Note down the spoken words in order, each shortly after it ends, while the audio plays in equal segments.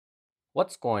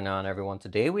What's going on, everyone?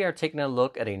 Today we are taking a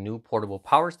look at a new portable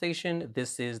power station.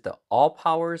 This is the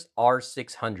Allpowers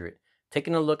R600.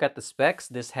 Taking a look at the specs,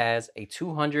 this has a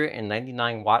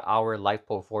 299 watt hour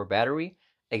LiFePo4 battery,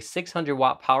 a 600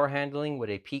 watt power handling with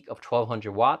a peak of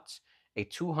 1200 watts, a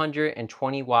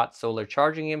 220 watt solar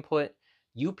charging input,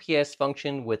 UPS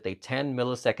function with a 10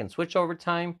 millisecond switchover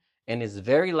time, and is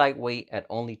very lightweight at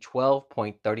only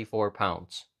 12.34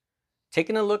 pounds.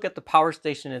 Taking a look at the power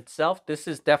station itself, this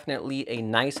is definitely a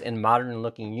nice and modern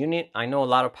looking unit. I know a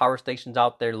lot of power stations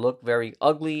out there look very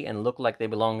ugly and look like they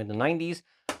belong in the 90s,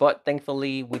 but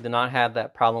thankfully we do not have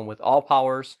that problem with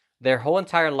Allpowers. Their whole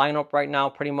entire lineup right now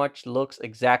pretty much looks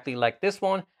exactly like this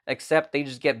one, except they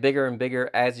just get bigger and bigger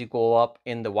as you go up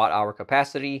in the watt hour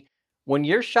capacity. When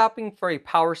you're shopping for a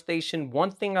power station,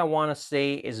 one thing I want to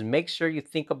say is make sure you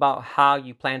think about how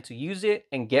you plan to use it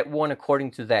and get one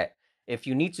according to that. If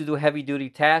you need to do heavy duty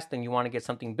tasks, then you want to get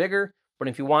something bigger. But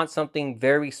if you want something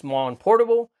very small and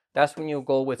portable, that's when you'll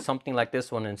go with something like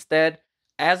this one instead.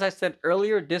 As I said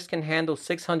earlier, this can handle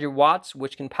 600 watts,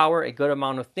 which can power a good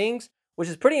amount of things, which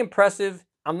is pretty impressive.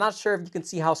 I'm not sure if you can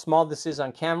see how small this is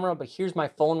on camera, but here's my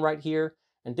phone right here.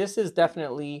 And this is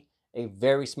definitely a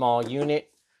very small unit.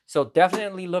 So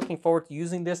definitely looking forward to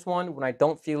using this one when I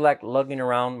don't feel like lugging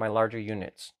around my larger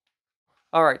units.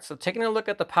 All right, so taking a look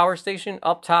at the power station,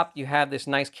 up top you have this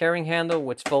nice carrying handle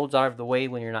which folds out of the way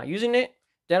when you're not using it.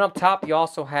 Then up top you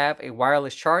also have a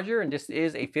wireless charger, and this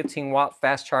is a 15 watt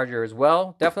fast charger as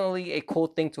well. Definitely a cool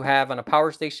thing to have on a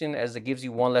power station as it gives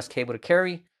you one less cable to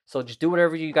carry. So just do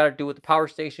whatever you got to do with the power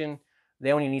station.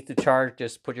 They only need to charge,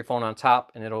 just put your phone on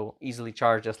top and it'll easily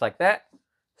charge just like that.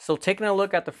 So taking a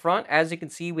look at the front, as you can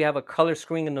see, we have a color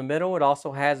screen in the middle. It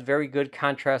also has very good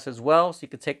contrast as well. So you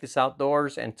can take this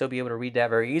outdoors and still be able to read that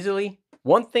very easily.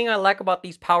 One thing I like about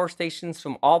these power stations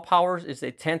from Allpowers is they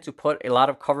tend to put a lot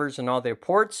of covers in all their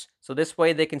ports. So this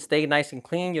way they can stay nice and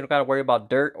clean. You don't got to worry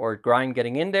about dirt or grime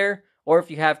getting in there. Or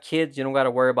if you have kids, you don't got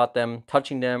to worry about them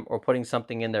touching them or putting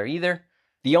something in there either.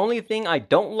 The only thing I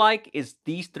don't like is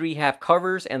these three have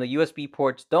covers and the USB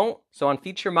ports don't. So on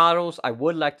future models, I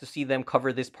would like to see them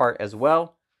cover this part as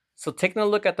well. So taking a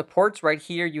look at the ports right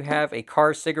here, you have a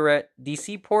car cigarette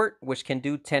DC port, which can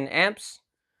do 10 amps.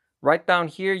 Right down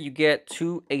here, you get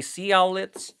two AC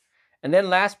outlets. And then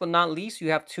last but not least, you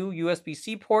have two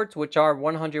USB-C ports, which are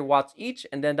 100 watts each.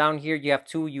 And then down here, you have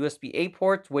two USB-A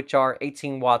ports, which are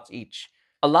 18 watts each.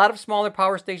 A lot of smaller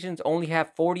power stations only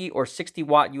have 40 or 60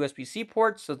 watt USB-C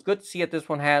ports, so it's good to see that this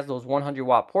one has those 100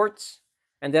 watt ports.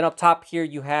 And then up top here,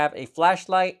 you have a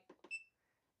flashlight,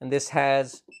 and this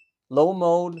has low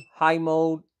mode, high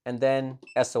mode, and then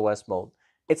SOS mode.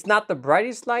 It's not the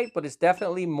brightest light, but it's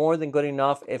definitely more than good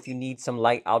enough if you need some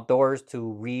light outdoors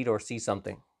to read or see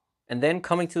something. And then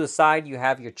coming to the side, you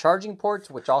have your charging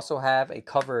ports, which also have a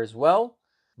cover as well.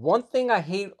 One thing I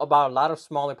hate about a lot of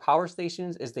smaller power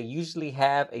stations is they usually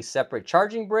have a separate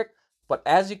charging brick, but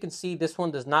as you can see, this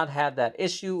one does not have that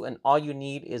issue, and all you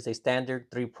need is a standard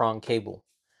 3-prong cable.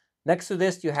 Next to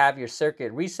this, you have your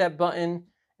circuit reset button,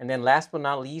 and then last but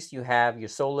not least, you have your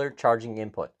solar charging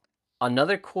input.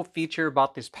 Another cool feature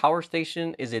about this power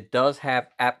station is it does have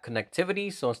app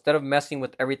connectivity, so instead of messing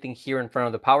with everything here in front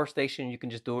of the power station, you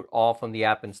can just do it all from the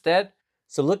app instead.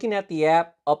 So looking at the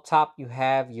app, up top you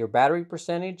have your battery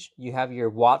percentage, you have your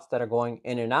watts that are going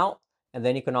in and out, and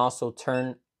then you can also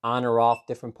turn on or off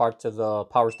different parts of the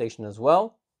power station as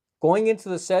well. Going into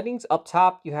the settings, up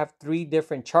top you have three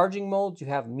different charging modes. You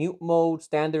have mute mode,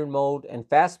 standard mode, and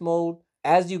fast mode.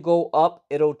 As you go up,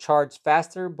 it'll charge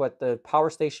faster, but the power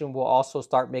station will also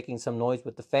start making some noise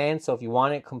with the fan. So if you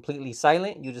want it completely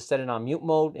silent, you just set it on mute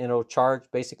mode and it'll charge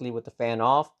basically with the fan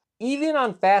off. Even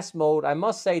on fast mode, I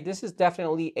must say this is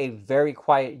definitely a very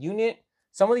quiet unit.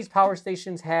 Some of these power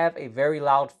stations have a very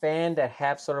loud fan that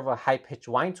have sort of a high-pitched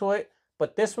whine to it,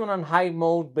 but this one on high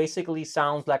mode basically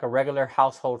sounds like a regular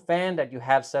household fan that you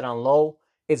have set on low.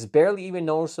 It's barely even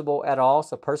noticeable at all,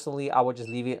 so personally I would just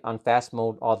leave it on fast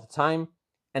mode all the time.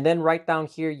 And then right down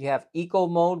here you have eco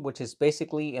mode, which is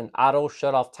basically an auto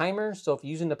shut off timer. So if you're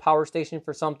using the power station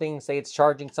for something, say it's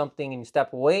charging something and you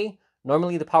step away,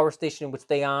 normally the power station would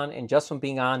stay on, and just from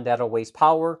being on, that'll waste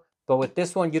power. But with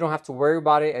this one, you don't have to worry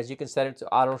about it, as you can set it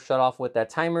to auto shut off with that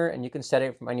timer, and you can set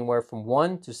it from anywhere from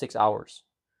 1 to 6 hours.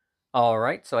 All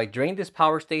right, so I drained this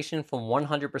power station from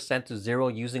 100% to 0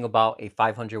 using about a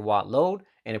 500 watt load,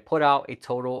 and it put out a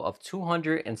total of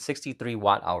 263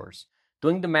 watt hours.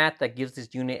 Doing the math, that gives this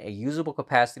unit a usable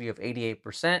capacity of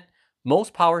 88%.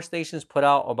 Most power stations put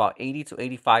out about 80 to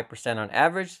 85% on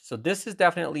average, so this is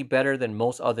definitely better than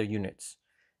most other units.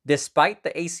 Despite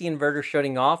the AC inverter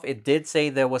shutting off, it did say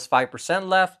there was 5%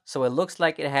 left, so it looks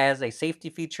like it has a safety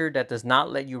feature that does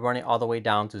not let you run it all the way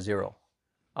down to 0.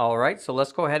 All right, so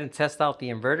let's go ahead and test out the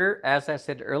inverter. As I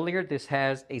said earlier, this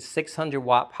has a 600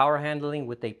 watt power handling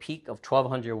with a peak of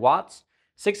 1200 watts.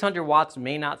 600 watts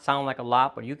may not sound like a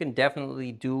lot, but you can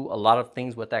definitely do a lot of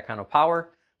things with that kind of power.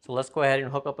 So let's go ahead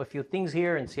and hook up a few things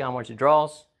here and see how much it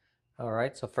draws. All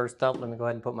right, so first up, let me go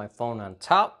ahead and put my phone on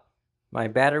top. My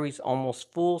battery's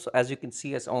almost full, so as you can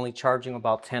see, it's only charging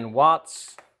about 10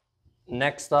 watts.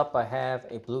 Next up, I have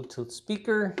a Bluetooth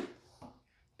speaker.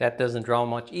 That doesn't draw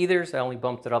much either, so I only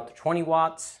bumped it up to 20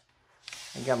 watts.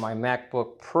 I got my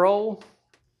MacBook Pro.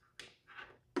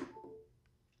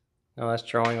 Now that's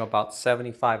drawing about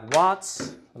 75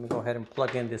 watts. Let me go ahead and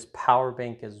plug in this power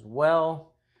bank as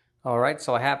well. All right,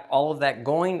 so I have all of that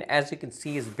going. As you can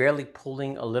see, it's barely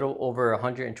pulling a little over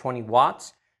 120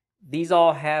 watts. These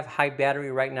all have high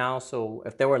battery right now, so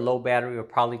if they were low battery, it would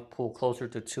probably pull closer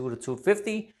to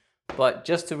 250. But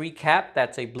just to recap,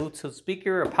 that's a Bluetooth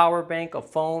speaker, a power bank, a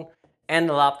phone, and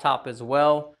a laptop as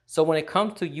well. So when it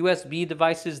comes to USB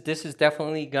devices, this is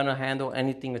definitely gonna handle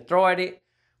anything you throw at it.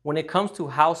 When it comes to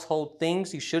household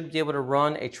things, you should be able to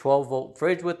run a 12-volt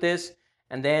fridge with this.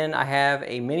 And then I have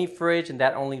a mini fridge, and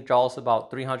that only draws about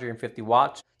 350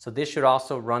 watts. So this should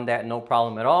also run that no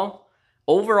problem at all.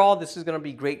 Overall, this is going to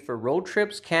be great for road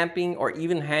trips, camping, or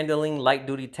even handling light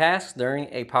duty tasks during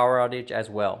a power outage as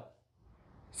well.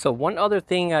 So one other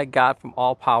thing I got from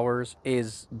Allpowers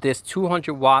is this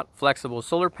 200 watt flexible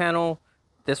solar panel.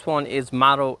 This one is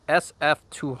model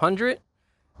SF200.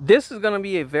 This is going to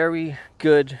be a very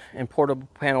good and portable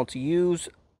panel to use.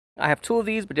 I have two of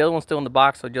these, but the other one's still in the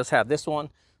box, so I just have this one.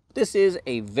 This is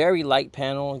a very light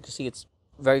panel. You can see it's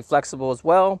very flexible as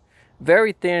well.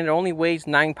 Very thin. It only weighs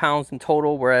 9 pounds in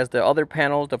total, whereas the other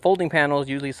panels, the folding panels,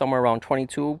 usually somewhere around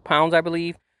 22 pounds, I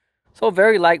believe. So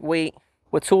very lightweight.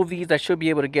 With two of these, I should be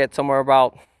able to get somewhere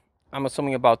about, I'm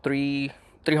assuming about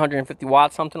 350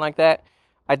 watts, something like that.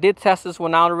 I did test this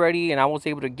one out already, and I was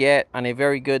able to get, on a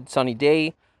very good sunny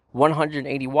day,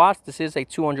 180 watts. This is a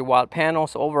 200 watt panel,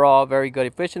 so overall very good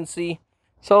efficiency.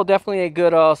 So definitely a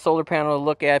good solar panel to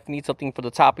look at if you need something for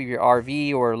the top of your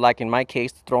RV, or like in my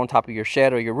case, to throw on top of your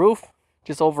shed or your roof.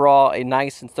 Just overall a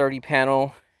nice and sturdy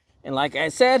panel. And like I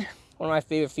said, one of my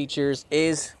favorite features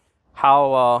is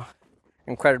how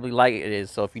incredibly light it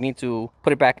is. So if you need to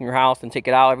put it back in your house and take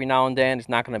it out every now and then, it's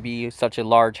not going to be such a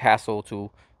large hassle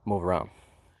to move around.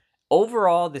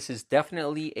 Overall, this is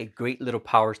definitely a great little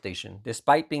power station.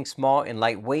 Despite being small and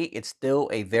lightweight, it's still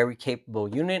a very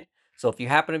capable unit. So if you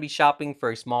happen to be shopping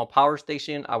for a small power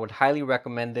station, I would highly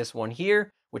recommend this one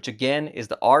here, which again is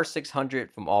the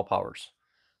R600 from Allpowers.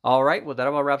 All right, well, that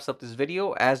about wraps up this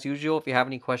video. As usual, if you have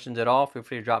any questions at all, feel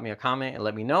free to drop me a comment and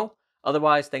let me know.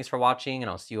 Otherwise, thanks for watching, and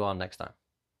I'll see you all next time.